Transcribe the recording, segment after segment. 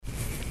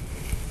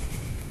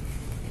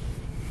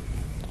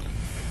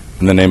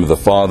In the name of the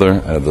Father,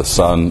 and of the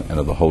Son, and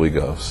of the Holy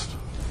Ghost.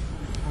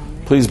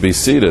 Please be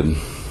seated.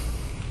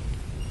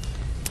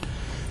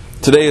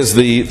 Today is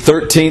the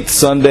 13th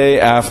Sunday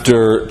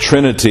after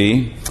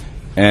Trinity,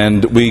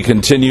 and we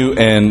continue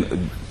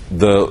in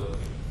the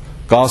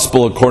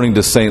Gospel according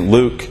to St.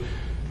 Luke,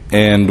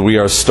 and we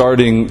are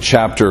starting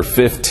chapter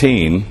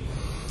 15.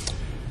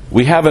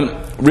 We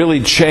haven't really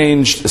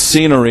changed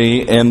scenery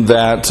in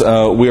that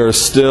we are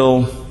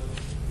still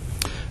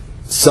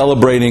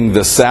celebrating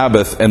the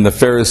Sabbath in the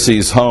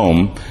Pharisee's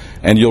home.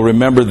 And you'll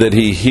remember that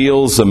he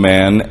heals a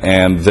man,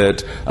 and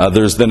that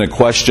there's then a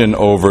question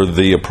over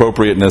the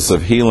appropriateness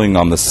of healing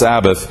on the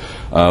Sabbath,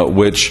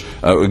 which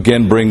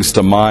again brings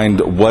to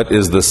mind what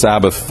is the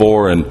Sabbath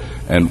for,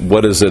 and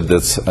what is it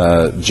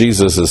that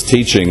Jesus is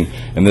teaching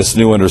in this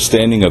new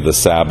understanding of the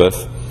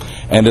Sabbath.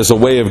 And as a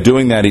way of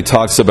doing that, he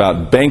talks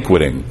about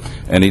banqueting,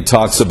 and he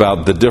talks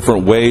about the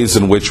different ways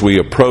in which we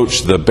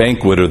approach the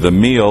banquet or the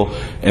meal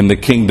in the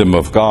kingdom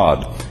of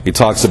God. He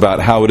talks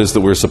about how it is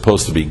that we're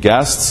supposed to be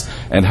guests,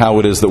 and how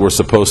it is that we're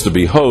supposed to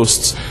be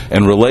hosts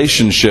in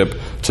relationship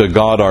to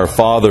God our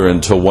Father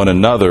and to one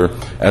another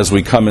as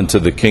we come into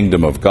the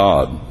kingdom of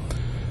God.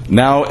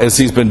 Now, as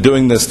he's been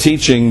doing this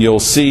teaching, you'll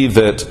see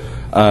that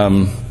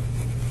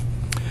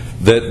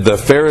that the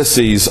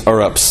Pharisees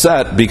are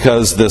upset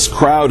because this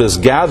crowd is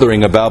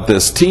gathering about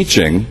this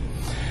teaching,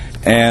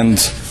 and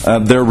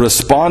they're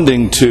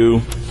responding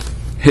to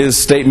his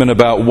statement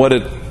about what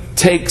it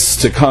takes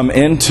to come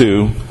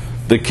into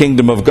the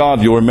kingdom of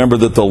God. You'll remember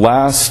that the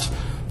last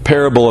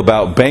parable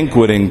about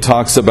banqueting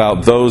talks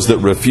about those that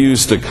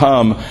refuse to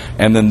come,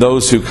 and then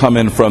those who come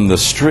in from the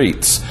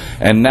streets.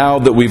 And now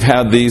that we've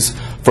had these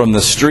from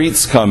the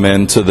streets come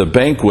into the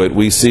banquet,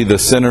 we see the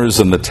sinners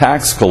and the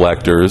tax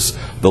collectors,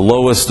 the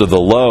lowest of the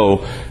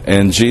low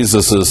in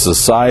Jesus'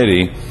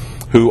 society,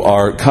 who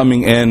are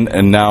coming in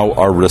and now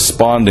are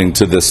responding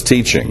to this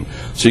teaching.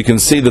 So you can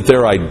see that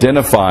they're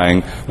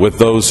identifying with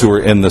those who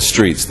are in the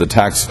streets, the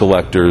tax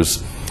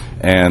collectors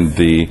and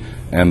the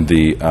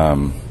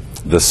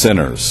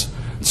sinners.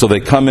 So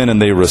they come in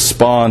and they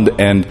respond,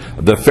 and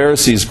the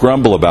Pharisees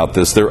grumble about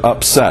this. They're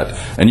upset.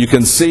 And you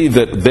can see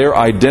that they're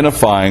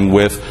identifying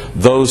with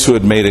those who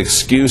had made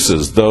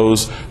excuses,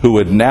 those who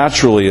would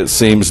naturally, it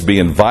seems, be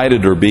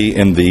invited or be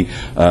in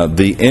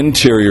the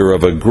interior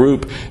of a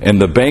group in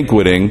the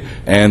banqueting,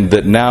 and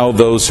that now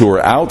those who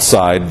are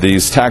outside,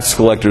 these tax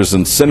collectors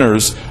and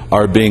sinners,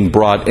 are being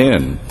brought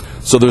in.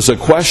 So there's a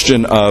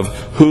question of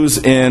who's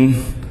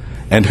in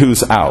and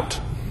who's out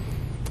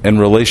in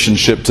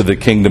relationship to the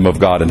kingdom of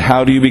God. And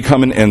how do you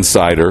become an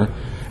insider,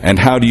 and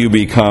how do you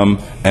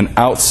become an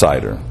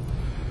outsider?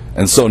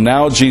 And so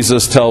now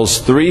Jesus tells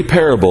three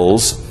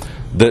parables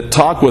that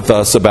talk with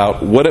us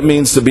about what it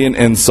means to be an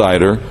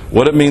insider,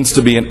 what it means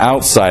to be an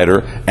outsider,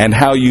 and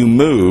how you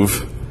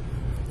move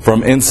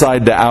from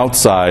inside to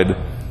outside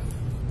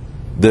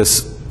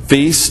this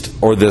feast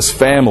or this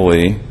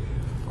family,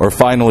 or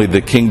finally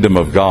the kingdom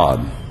of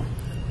God.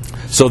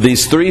 So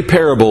these three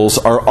parables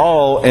are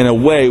all, in a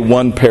way,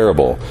 one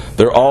parable.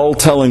 They're all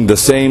telling the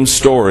same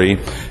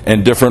story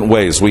in different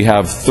ways. We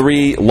have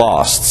three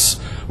losts.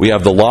 We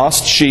have the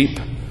lost sheep,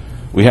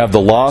 we have the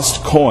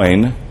lost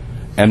coin,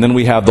 and then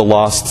we have the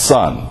lost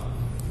son,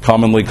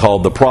 commonly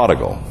called the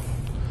prodigal.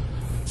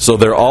 So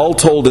they're all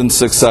told in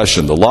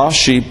succession: the lost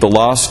sheep, the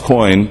lost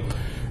coin,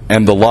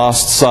 and the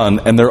lost son,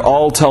 and they're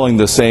all telling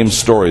the same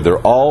story. They're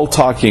all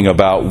talking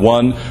about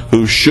one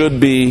who should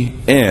be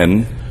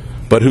in,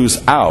 but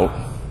who's out,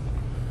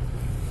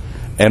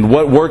 and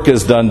what work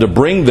is done to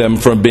bring them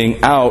from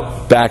being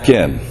out back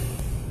in.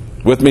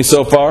 With me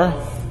so far?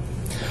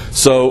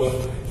 So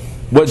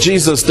what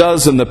Jesus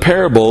does in the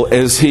parable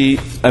is he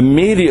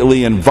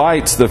immediately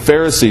invites the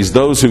Pharisees,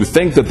 those who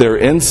think that they're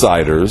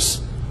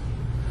insiders,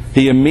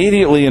 he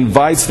immediately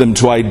invites them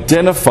to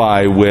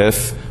identify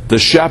with the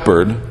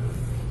shepherd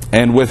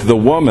and with the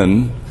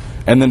woman,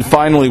 and then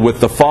finally with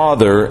the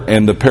father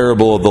in the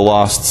parable of the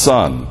lost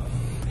son.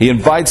 He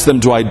invites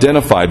them to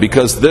identify,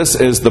 because this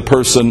is the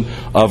person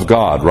of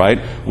God, right?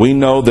 We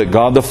know that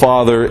God the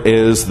Father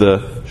is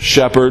the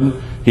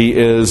shepherd. He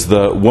is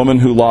the woman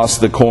who lost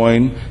the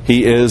coin.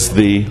 He is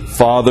the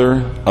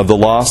father of the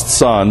lost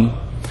son.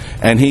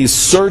 And he's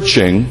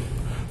searching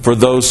for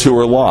those who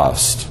are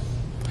lost.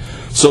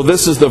 So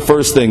this is the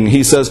first thing.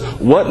 He says,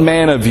 "What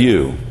man of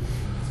you?"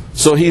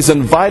 So he's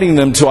inviting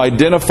them to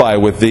identify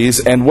with these,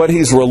 and what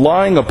he's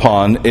relying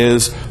upon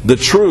is the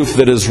truth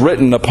that is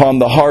written upon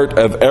the heart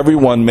of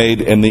everyone made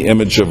in the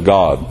image of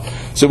God.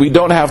 So we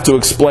don't have to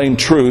explain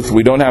truth,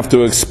 we don't have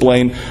to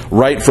explain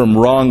right from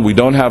wrong, we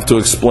don't have to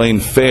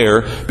explain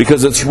fair,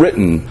 because it's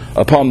written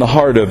upon the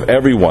heart of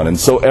everyone. And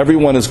so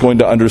everyone is going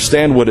to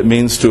understand what it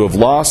means to have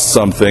lost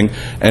something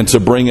and to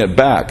bring it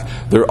back.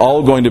 They're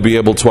all going to be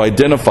able to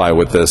identify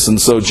with this. And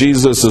so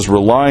Jesus is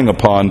relying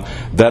upon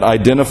that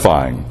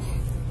identifying.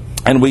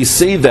 And we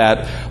see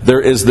that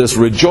there is this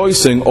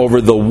rejoicing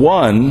over the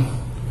one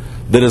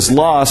that is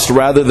lost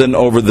rather than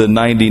over the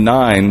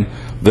 99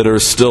 that are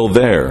still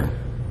there.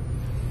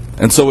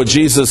 And so what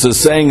Jesus is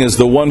saying is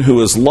the one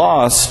who is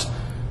lost,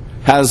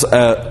 has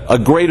a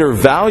greater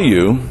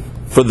value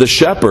for the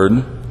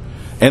shepherd,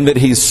 and that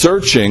he's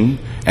searching,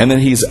 and that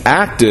he's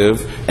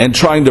active and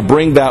trying to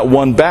bring that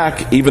one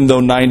back even though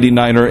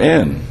 99 are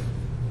in.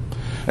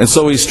 And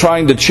so he's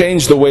trying to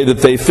change the way that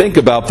they think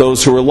about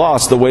those who are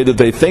lost, the way that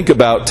they think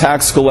about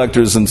tax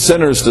collectors and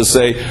sinners, to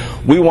say,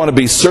 we want to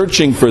be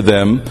searching for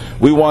them.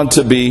 We want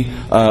to be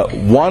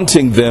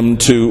wanting them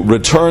to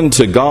return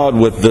to God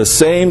with the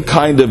same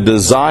kind of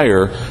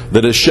desire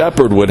that a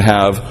shepherd would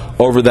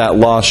have over that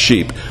lost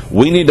sheep.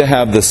 We need to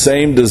have the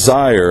same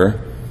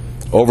desire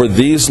over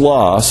these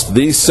lost,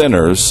 these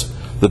sinners,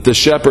 that the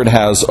shepherd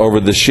has over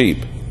the sheep.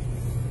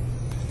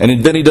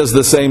 And then he does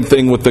the same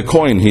thing with the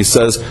coin. He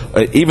says,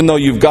 even though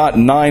you've got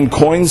 9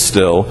 coins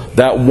still,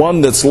 that one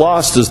that's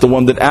lost is the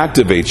one that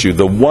activates you.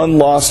 The one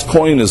lost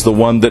coin is the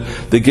one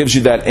that gives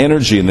you that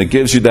energy and that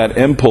gives you that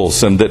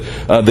impulse, and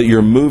that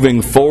you're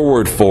moving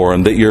forward for,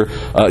 and that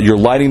you're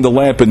lighting the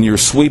lamp and you're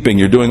sweeping.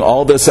 You're doing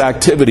all this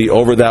activity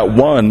over that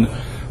one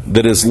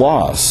that is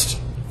lost.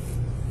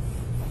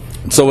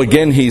 So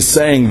again, he's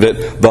saying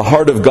that the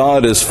heart of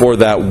God is for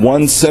that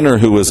one sinner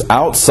who is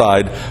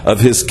outside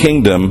of his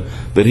kingdom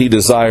that he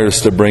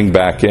desires to bring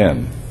back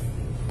in.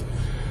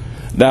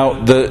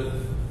 Now, the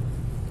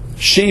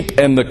sheep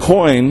and the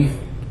coin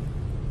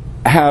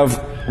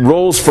have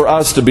roles for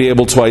us to be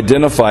able to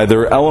identify.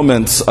 There are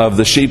elements of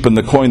the sheep and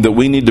the coin that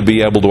we need to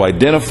be able to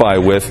identify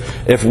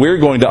with if we're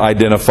going to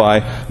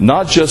identify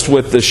not just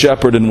with the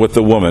shepherd and with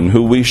the woman,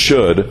 who we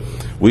should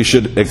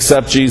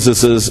accept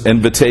Jesus'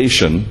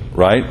 invitation,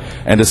 right?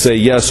 And to say,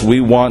 yes,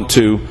 we want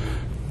to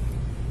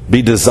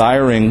be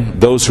desiring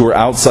those who are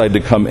outside to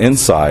come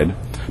inside.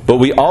 But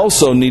we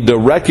also need to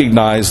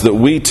recognize that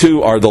we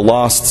too are the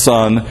lost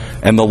son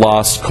and the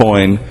lost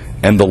coin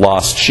and the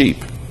lost sheep,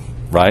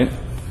 right?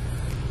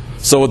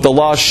 So with the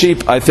lost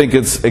sheep, I think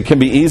it can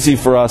be easy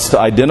for us to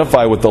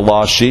identify with the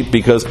lost sheep,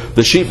 because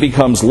the sheep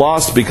becomes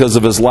lost because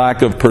of his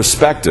lack of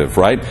perspective,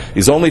 right?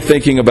 He's only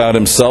thinking about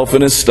himself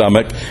and his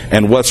stomach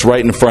and what's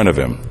right in front of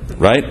him,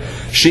 right?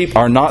 Sheep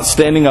are not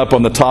standing up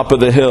on the top of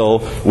the hill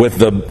with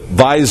the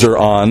visor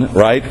on,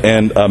 right,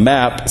 and a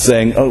map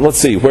saying, oh, let's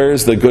see, where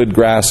is the good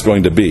grass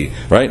going to be,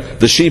 right?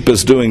 The sheep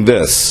is doing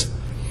this.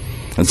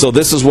 And so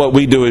this is what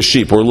we do as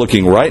sheep. We're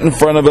looking right in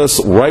front of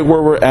us, right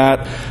where we're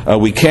at.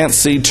 We can't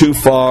see too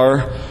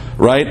far,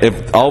 right?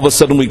 If all of a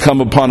sudden we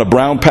come upon a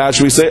brown patch,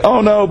 we say,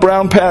 oh no,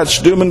 brown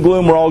patch, doom and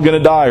gloom, we're all going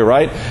to die,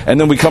 right?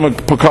 And then we come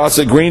across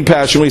a green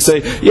patch and we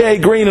say, yay,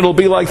 green, it'll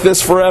be like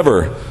this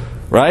forever,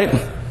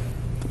 right?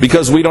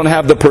 Because we don't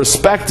have the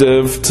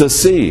perspective to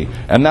see.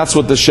 And that's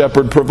what the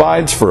shepherd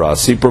provides for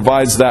us. He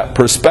provides that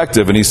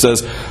perspective. And he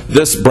says,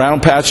 this brown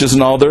patch isn't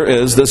all there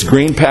is. This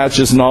green patch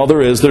isn't all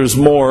there is. There's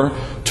more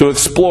to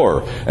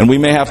explore. And we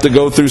may have to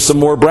go through some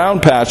more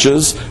brown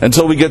patches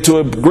until we get to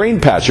a green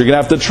patch. You're going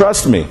to have to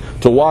trust me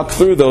to walk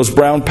through those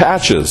brown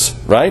patches,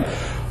 right?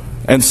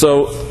 And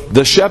so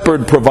the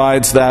shepherd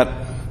provides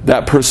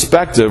that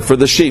perspective for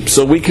the sheep,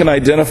 so we can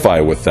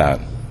identify with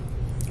that.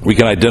 We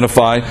can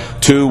identify,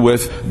 too,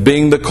 with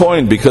being the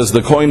coin, because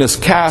the coin is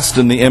cast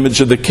in the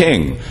image of the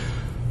king.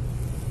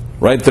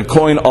 Right? The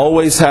coin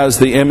always has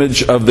the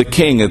image of the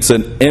king. It's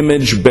an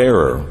image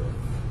bearer.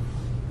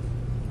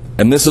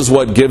 And this is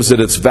what gives it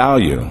its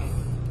value.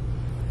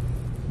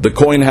 The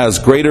coin has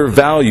greater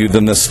value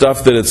than the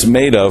stuff that it's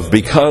made of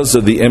because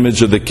of the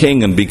image of the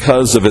king and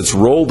because of its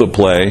role to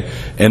play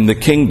in the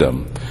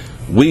kingdom.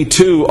 We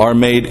too are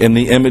made in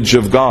the image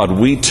of God.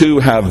 We too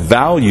have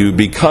value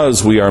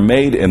because we are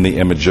made in the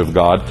image of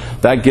God.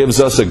 That gives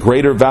us a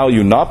greater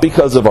value, not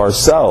because of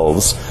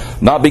ourselves,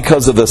 not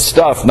because of the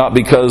stuff, not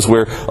because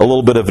we're a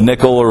little bit of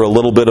nickel or a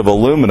little bit of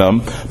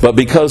aluminum, but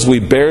because we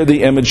bear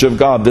the image of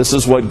God. This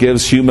is what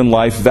gives human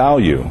life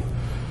value.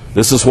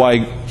 This is why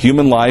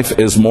human life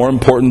is more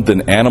important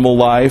than animal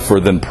life or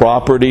than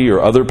property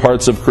or other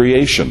parts of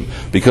creation,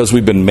 because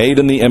we've been made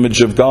in the image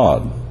of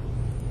God.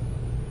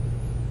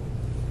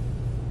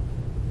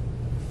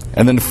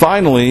 And then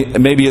finally,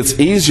 maybe it's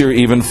easier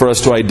even for us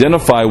to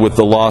identify with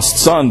the lost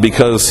son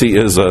because he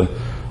is a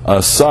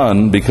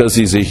son, because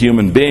he's a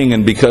human being,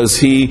 and because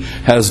he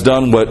has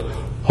done what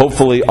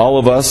hopefully all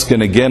of us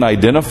can again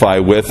identify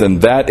with,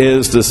 and that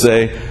is to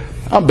say,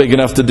 I'm big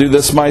enough to do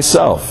this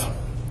myself.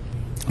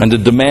 And to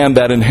demand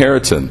that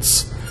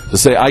inheritance. To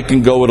say, I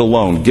can go it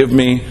alone. Give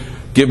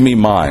me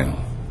mine.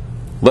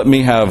 Let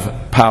me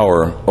have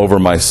power over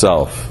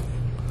myself.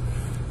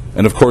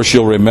 And of course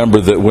you'll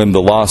remember that when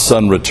the lost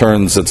son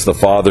returns, it's the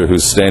father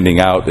who's standing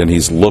out and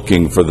he's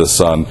looking for the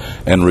son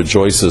and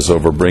rejoices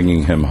over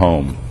bringing him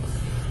home.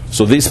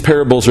 So these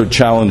parables are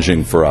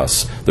challenging for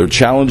us. They're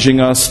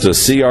challenging us to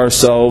see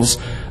ourselves,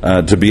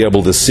 to be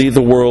able to see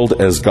the world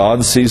as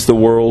God sees the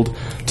world,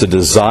 to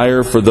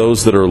desire for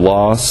those that are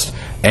lost,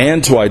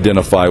 and to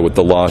identify with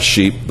the lost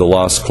sheep, the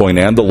lost coin,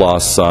 and the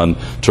lost son,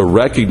 to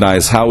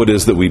recognize how it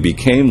is that we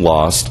became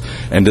lost,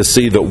 and to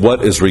see that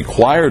what is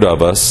required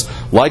of us,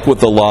 like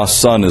with the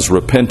lost son, is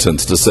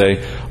repentance, to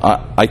say,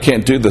 I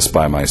can't do this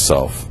by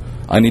myself.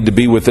 I need to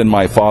be within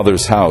my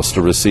Father's house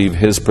to receive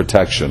His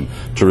protection,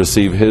 to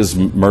receive His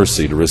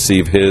mercy, to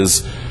receive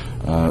His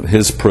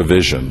His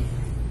provision.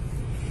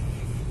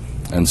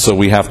 And so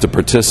we have to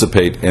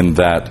participate in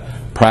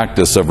that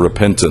practice of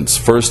repentance,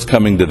 first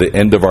coming to the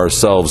end of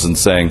ourselves and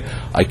saying,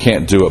 I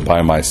can't do it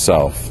by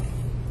myself.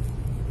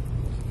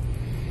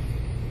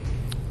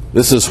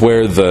 This is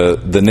where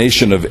the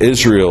nation of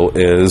Israel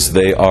is.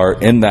 They are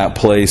in that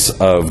place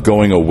of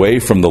going away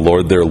from the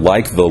Lord. They're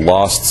like the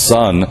lost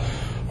son,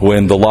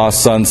 when the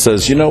lost son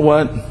says, you know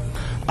what?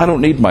 I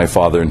don't need my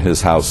father in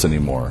his house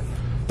anymore.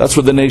 That's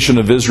where the nation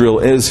of Israel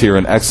is here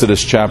in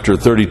Exodus chapter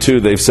 32.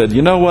 They've said,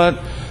 you know what?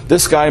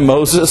 This guy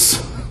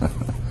Moses,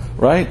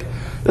 right?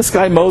 This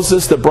guy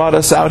Moses that brought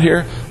us out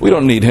here, we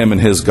don't need him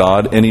and his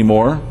God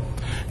anymore.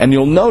 And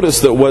you'll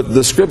notice that what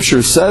the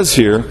Scripture says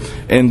here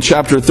in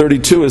chapter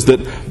 32 is that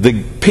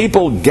the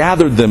people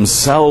gathered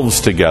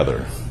themselves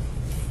together.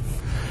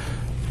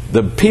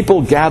 The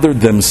people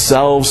gathered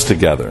themselves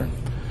together.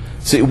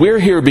 See, we're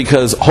here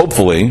because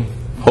hopefully,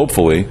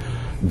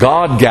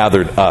 God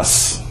gathered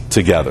us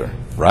together,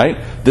 right?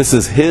 This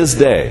is His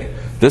day.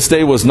 This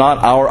day was not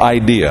our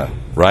idea,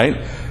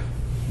 right?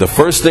 The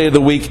first day of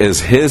the week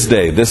is His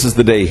day. This is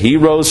the day He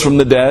rose from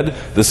the dead.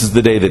 This is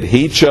the day that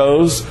He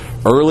chose.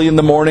 Early in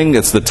the morning,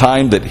 it's the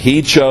time that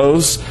He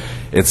chose.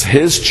 It's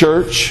His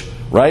church,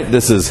 right?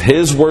 This is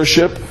His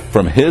worship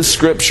from His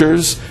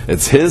Scriptures.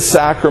 It's His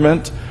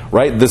sacrament,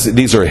 right?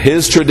 These are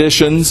His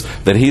traditions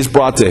that He's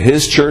brought to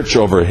His church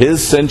over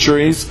His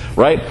centuries,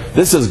 right?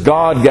 This is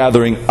God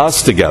gathering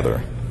us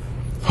together,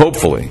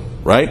 hopefully,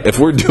 right? If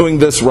we're doing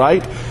this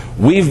right,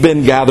 we've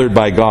been gathered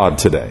by God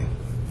today.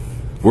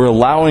 We're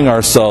allowing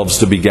ourselves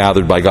to be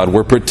gathered by God.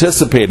 We're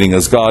participating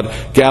as God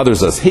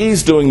gathers us.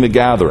 He's doing the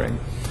gathering.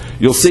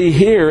 You'll see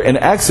here in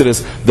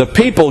Exodus, the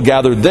people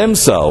gathered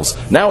themselves.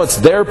 Now it's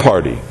their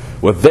party,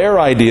 with their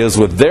ideas,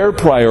 with their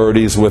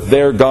priorities, with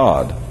their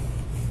God.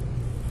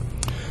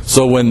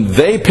 So when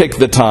they pick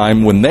the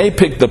time, when they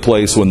pick the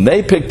place, when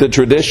they pick the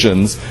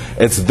traditions,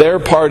 it's their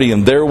party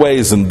and their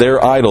ways and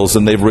their idols,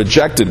 and they've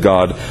rejected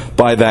God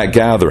by that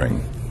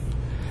gathering.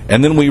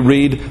 And then we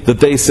read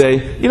that they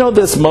say, you know,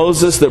 this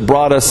Moses that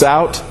brought us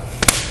out,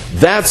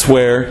 that's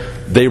where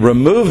they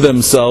remove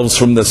themselves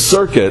from the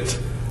circuit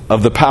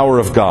of the power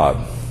of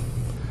God.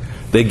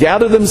 They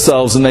gather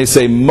themselves and they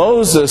say,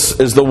 Moses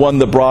is the one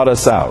that brought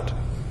us out.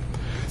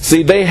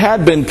 See, they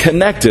had been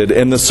connected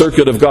in the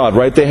circuit of God,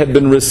 right? They had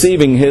been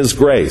receiving His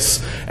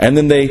grace. And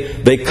then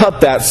they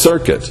cut that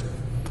circuit.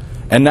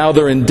 And now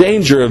they're in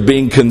danger of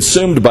being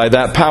consumed by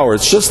that power.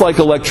 It's just like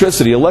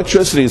electricity.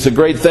 Electricity is a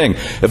great thing.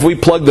 If we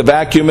plug the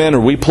vacuum in or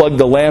we plug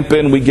the lamp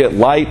in, we get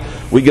light,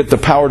 we get the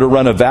power to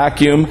run a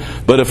vacuum.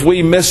 But if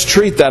we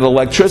mistreat that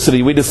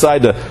electricity, we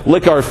decide to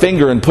lick our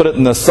finger and put it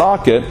in the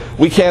socket,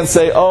 we can't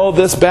say, oh,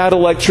 this bad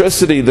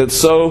electricity that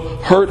so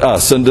hurt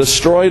us and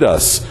destroyed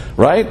us,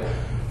 right?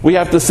 We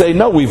have to say,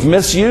 no, we've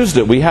misused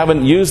it. We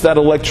haven't used that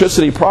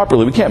electricity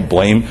properly. We can't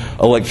blame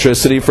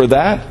electricity for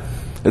that.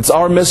 It's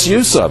our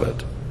misuse of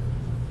it.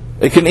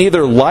 It can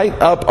either light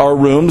up our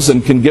rooms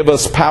and can give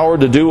us power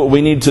to do what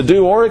we need to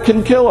do, or it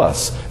can kill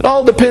us. It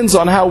all depends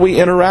on how we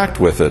interact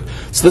with it.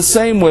 It's the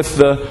same with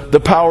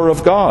the power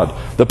of God.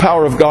 The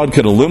power of God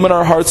can illumine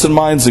our hearts and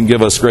minds and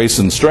give us grace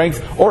and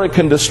strength, or it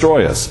can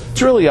destroy us.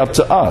 It's really up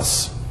to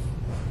us.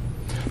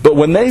 But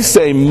when they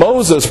say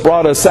Moses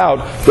brought us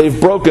out,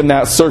 they've broken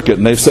that circuit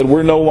and they've said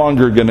we're no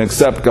longer going to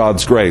accept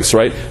God's grace,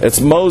 right?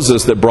 It's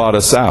Moses that brought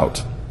us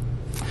out.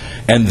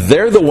 And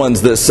they're the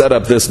ones that set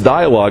up this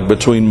dialogue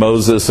between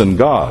Moses and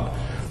God.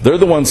 They're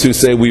the ones who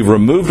say we've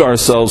removed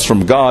ourselves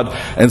from God,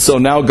 and so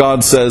now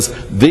God says,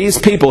 these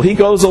people, He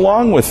goes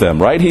along with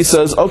them, right? He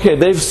says, okay,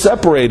 they've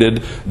separated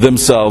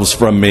themselves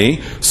from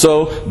me,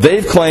 so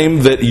they've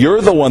claimed that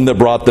you're the one that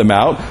brought them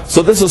out,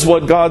 so this is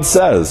what God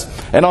says.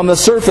 And on the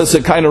surface,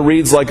 it kind of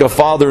reads like a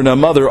father and a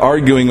mother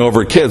arguing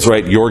over kids,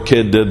 right? Your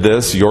kid did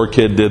this, your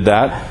kid did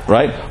that,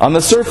 right? On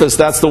the surface,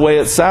 that's the way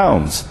it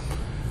sounds.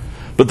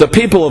 But the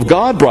people of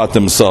God brought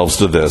themselves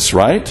to this,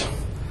 right?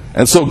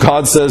 And so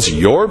God says,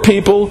 your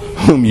people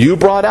whom you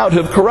brought out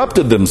have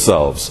corrupted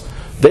themselves.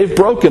 They've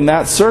broken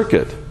that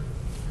circuit.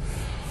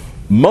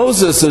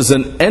 Moses is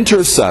an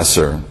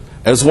intercessor,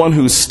 as one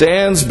who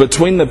stands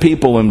between the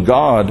people and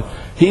God.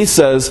 He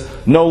says,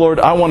 no, Lord,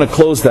 I want to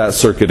close that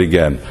circuit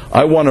again.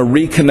 I want to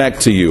reconnect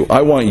to you.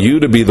 I want you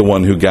to be the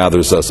one who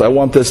gathers us. I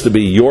want this to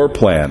be your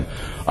plan.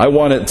 I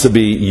want it to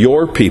be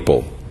your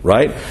people.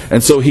 Right?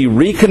 And so He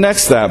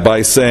reconnects that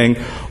by saying,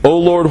 oh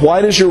Lord,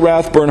 why does your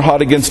wrath burn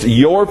hot against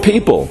your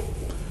people?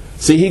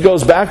 See, He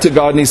goes back to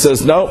God and He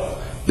says, no,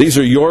 these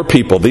are your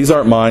people. These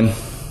aren't mine.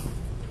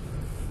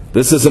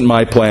 This isn't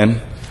my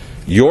plan.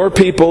 Your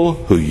people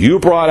who you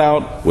brought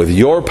out with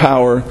your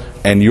power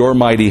and your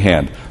mighty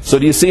hand. So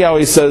do you see how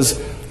He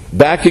says,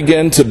 back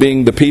again to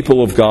being the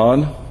people of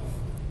God?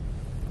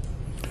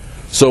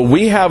 So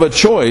we have a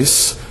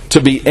choice to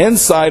be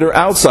inside or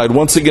outside.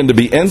 Once again, to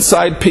be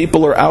inside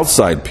people or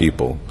outside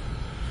people.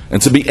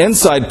 And to be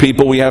inside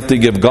people, we have to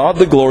give God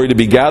the glory, to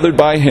be gathered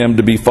by Him,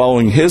 to be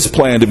following His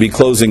plan, to be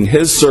closing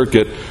His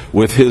circuit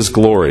with His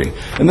glory.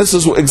 And this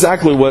is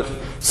exactly what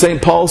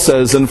St. Paul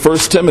says in 1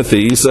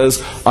 Timothy, he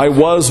says, I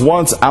was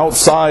once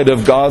outside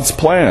of God's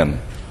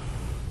plan.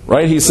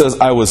 Right? He says,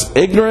 I was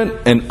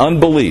ignorant in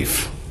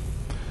unbelief.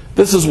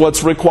 This is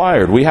what's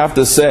required. We have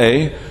to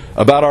say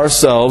about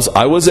ourselves,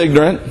 I was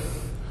ignorant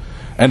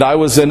and I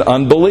was in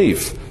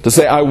unbelief. To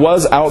say I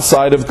was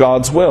outside of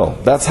God's will.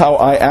 That's how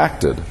I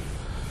acted.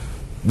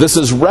 This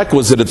is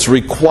requisite. It's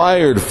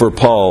required for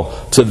Paul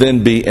to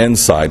then be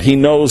inside. He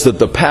knows that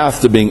the path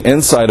to being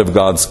inside of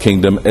God's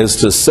kingdom is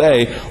to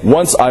say,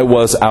 once I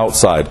was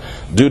outside,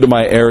 due to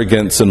my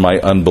arrogance and my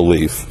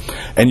unbelief.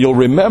 And you'll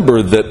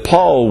remember that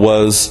Paul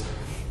was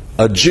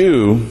a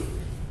Jew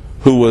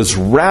who was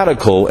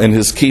radical in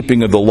his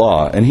keeping of the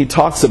law. And he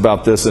talks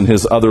about this in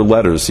his other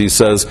letters. He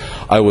says,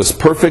 I was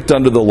perfect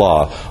under the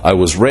law. I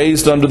was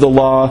raised under the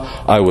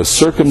law. I was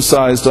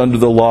circumcised under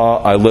the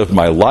law. I lived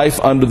my life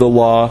under the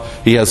law.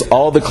 He has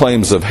all the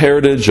claims of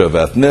heritage, of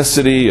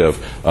ethnicity,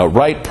 of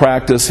right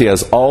practice. He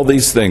has all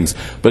these things.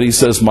 But he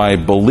says, my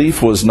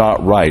belief was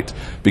not right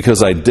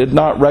because I did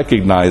not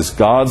recognize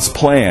God's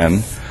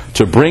plan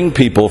to bring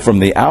people from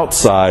the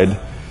outside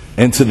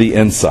into the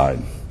inside.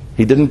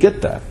 He didn't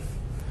get that.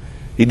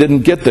 He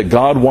didn't get that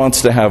God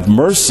wants to have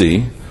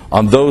mercy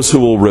on those who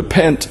will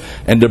repent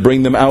and to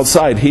bring them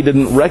outside. He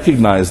didn't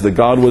recognize that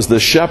God was the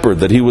shepherd,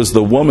 that He was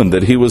the woman,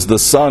 that He was the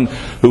son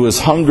who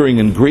was hungering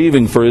and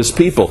grieving for His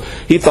people.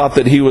 He thought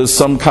that He was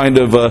some kind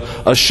of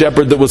a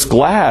shepherd that was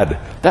glad.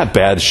 That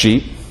bad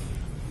sheep.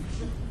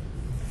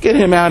 Get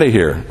him out of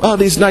here. Oh,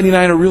 these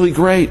 99 are really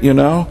great, you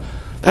know.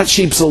 That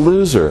sheep's a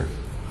loser.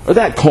 Or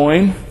that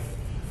coin,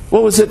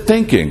 what was it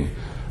thinking?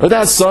 Or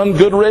that son,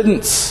 good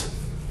riddance.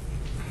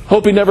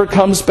 Hope he never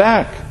comes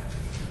back.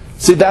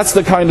 See, that's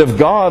the kind of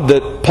God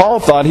that Paul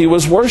thought he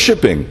was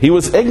worshiping. He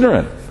was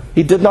ignorant.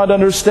 He did not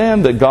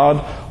understand that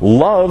God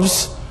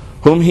loves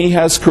whom He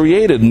has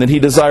created and that He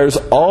desires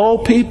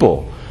all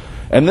people.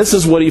 And this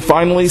is what he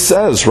finally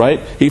says,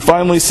 right? He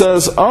finally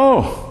says,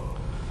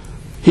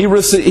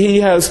 he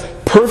has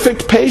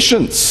perfect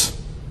patience.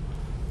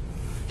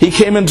 He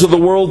came into the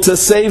world to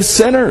save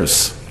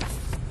sinners.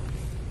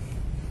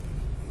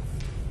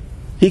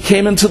 He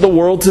came into the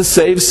world to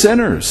save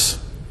sinners.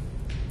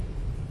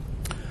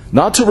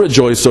 Not to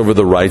rejoice over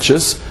the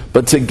righteous,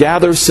 but to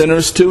gather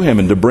sinners to Him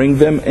and to bring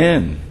them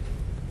in.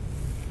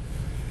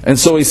 And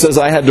so he says,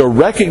 I had to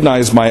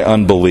recognize my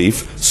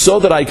unbelief so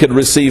that I could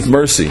receive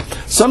mercy.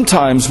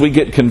 Sometimes we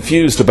get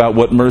confused about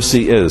what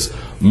mercy is.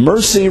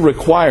 Mercy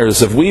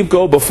requires, if we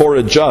go before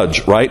a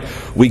judge, right,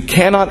 we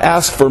cannot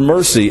ask for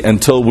mercy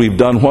until we've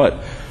done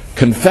what?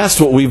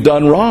 Confessed what we've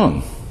done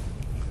wrong.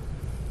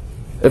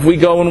 If we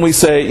go and we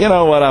say, you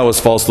know what, I was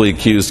falsely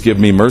accused, give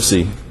me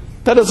mercy.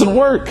 That doesn't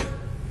work.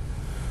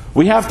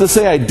 We have to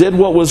say, I did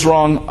what was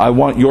wrong, I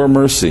want your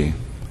mercy.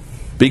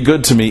 Be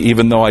good to me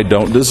even though I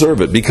don't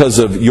deserve it, because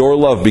of your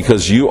love,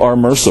 because you are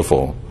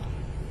merciful.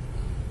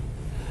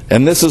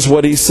 And this is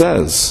what he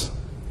says.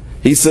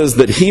 He says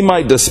that He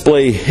might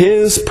display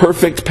His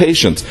perfect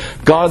patience.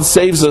 God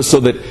saves us so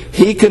that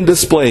He can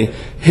display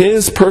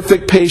His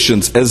perfect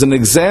patience as an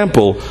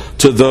example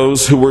to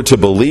those who were to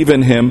believe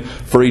in Him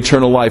for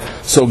eternal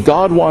life. So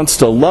God wants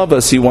to love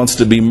us. He wants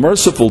to be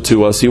merciful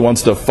to us. He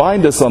wants to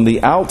find us on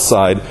the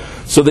outside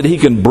so that He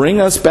can bring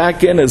us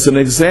back in as an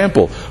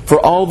example for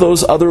all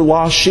those other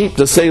lost sheep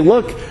to say,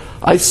 look,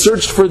 I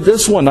searched for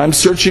this one. I'm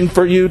searching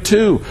for you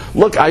too.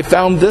 Look, I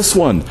found this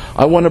one.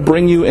 I want to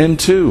bring you in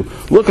too.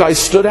 Look, I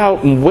stood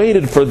out and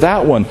waited for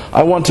that one.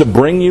 I want to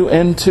bring you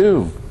in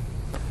too.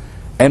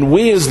 And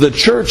we as the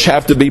church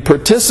have to be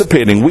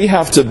participating. We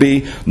have to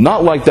be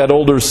not like that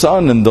older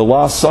son in the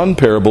lost son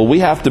parable. We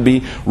have to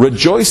be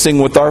rejoicing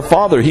with our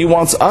Father. He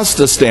wants us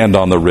to stand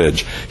on the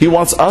ridge. He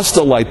wants us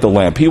to light the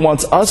lamp. He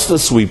wants us to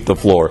sweep the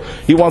floor.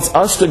 He wants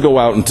us to go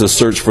out and to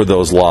search for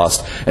those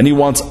lost. And He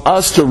wants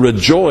us to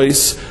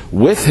rejoice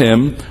with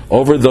Him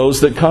over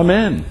those that come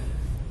in.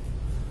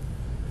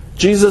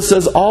 Jesus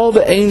says all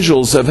the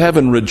angels of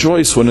heaven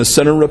rejoice when a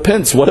sinner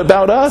repents. What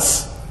about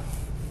us?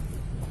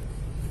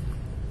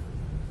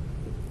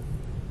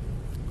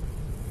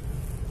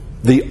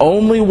 The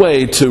only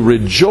way to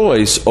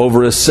rejoice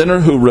over a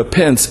sinner who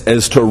repents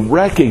is to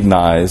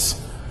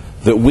recognize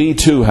that we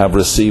too have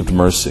received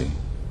mercy.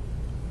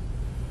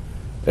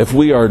 If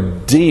we are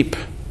deep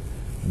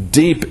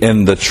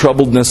in the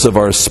troubledness of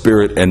our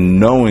spirit and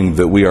knowing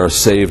that we are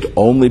saved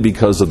only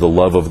because of the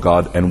love of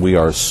God, and we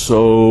are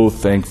so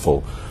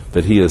thankful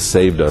that He has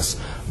saved us,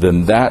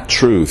 then that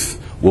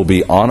truth will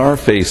be on our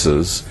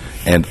faces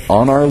and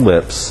on our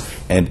lips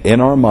and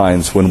in our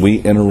minds when we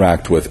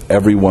interact with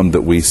everyone that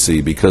we see.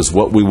 Because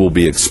what we will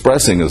be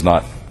expressing is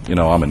not,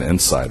 I'm an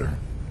insider.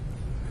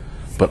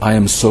 But I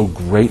am so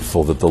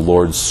grateful that the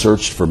Lord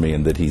searched for me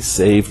and that He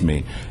saved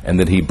me and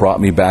that He brought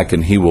me back,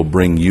 and He will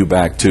bring you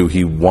back too.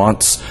 He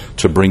wants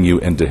to bring you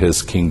into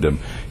His kingdom.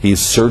 He's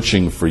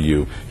searching for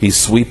you. He's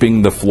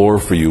sweeping the floor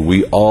for you.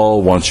 We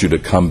all want you to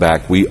come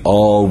back. We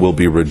all will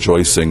be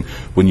rejoicing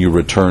when you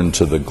return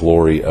to the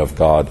glory of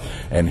God.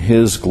 And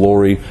His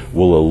glory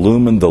will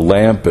illumine the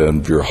lamp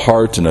of your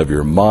heart and of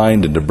your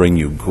mind, and to bring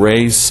you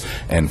grace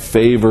and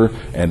favor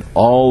and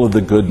all of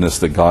the goodness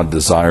that God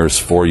desires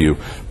for you.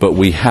 But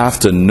we have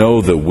to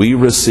know that we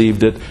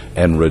received it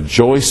and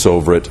rejoice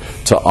over it,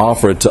 to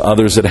offer it to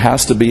others. It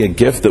has to be a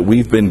gift that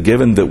we've been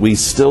given, that we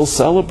still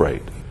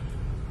celebrate.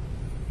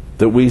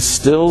 That we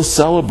still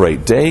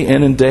celebrate day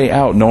in and day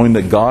out, knowing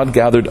that God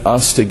gathered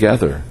us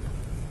together.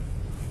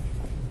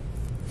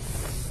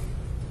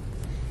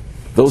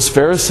 Those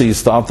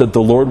Pharisees thought that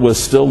the Lord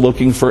was still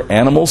looking for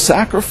animal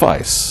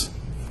sacrifice.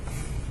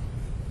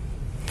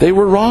 They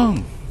were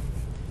wrong.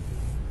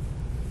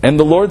 And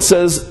the Lord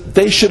says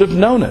they should have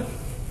known it.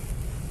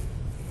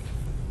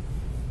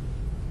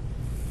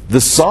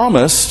 The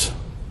psalmist,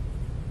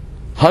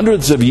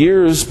 hundreds of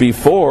years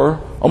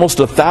before, almost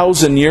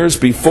 1,000 years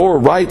before,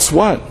 writes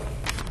what?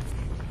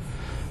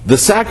 The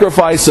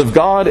sacrifice of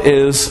God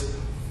is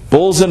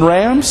bulls and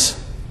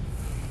rams?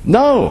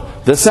 No.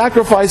 The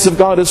sacrifice of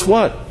God is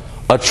what?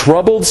 A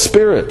troubled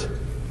spirit.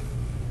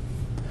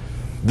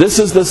 This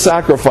is the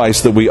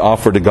sacrifice that we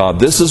offer to God.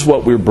 This is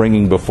what we're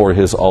bringing before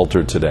His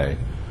altar today.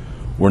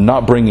 We're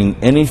not bringing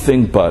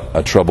anything but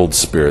a troubled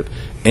spirit,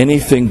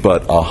 anything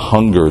but a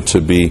hunger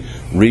to be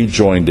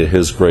rejoined to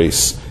His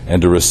grace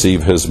and to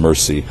receive His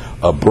mercy.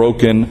 A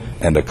broken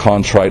and a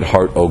contrite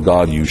heart, O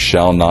God, you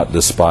shall not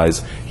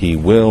despise. He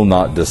will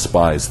not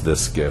despise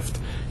this gift.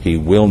 He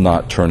will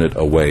not turn it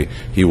away.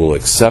 He will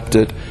accept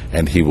it,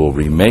 and He will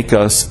remake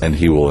us, and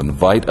He will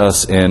invite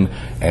us in,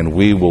 and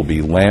we will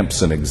be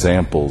lamps and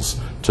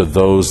examples to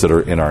those that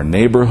are in our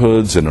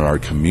neighborhoods and in our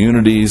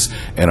communities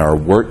and our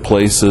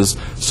workplaces,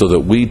 so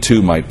that we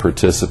too might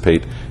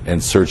participate in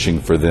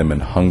searching for them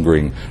and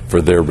hungering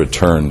for their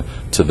return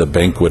to the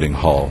banqueting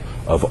hall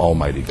of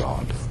Almighty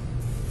God.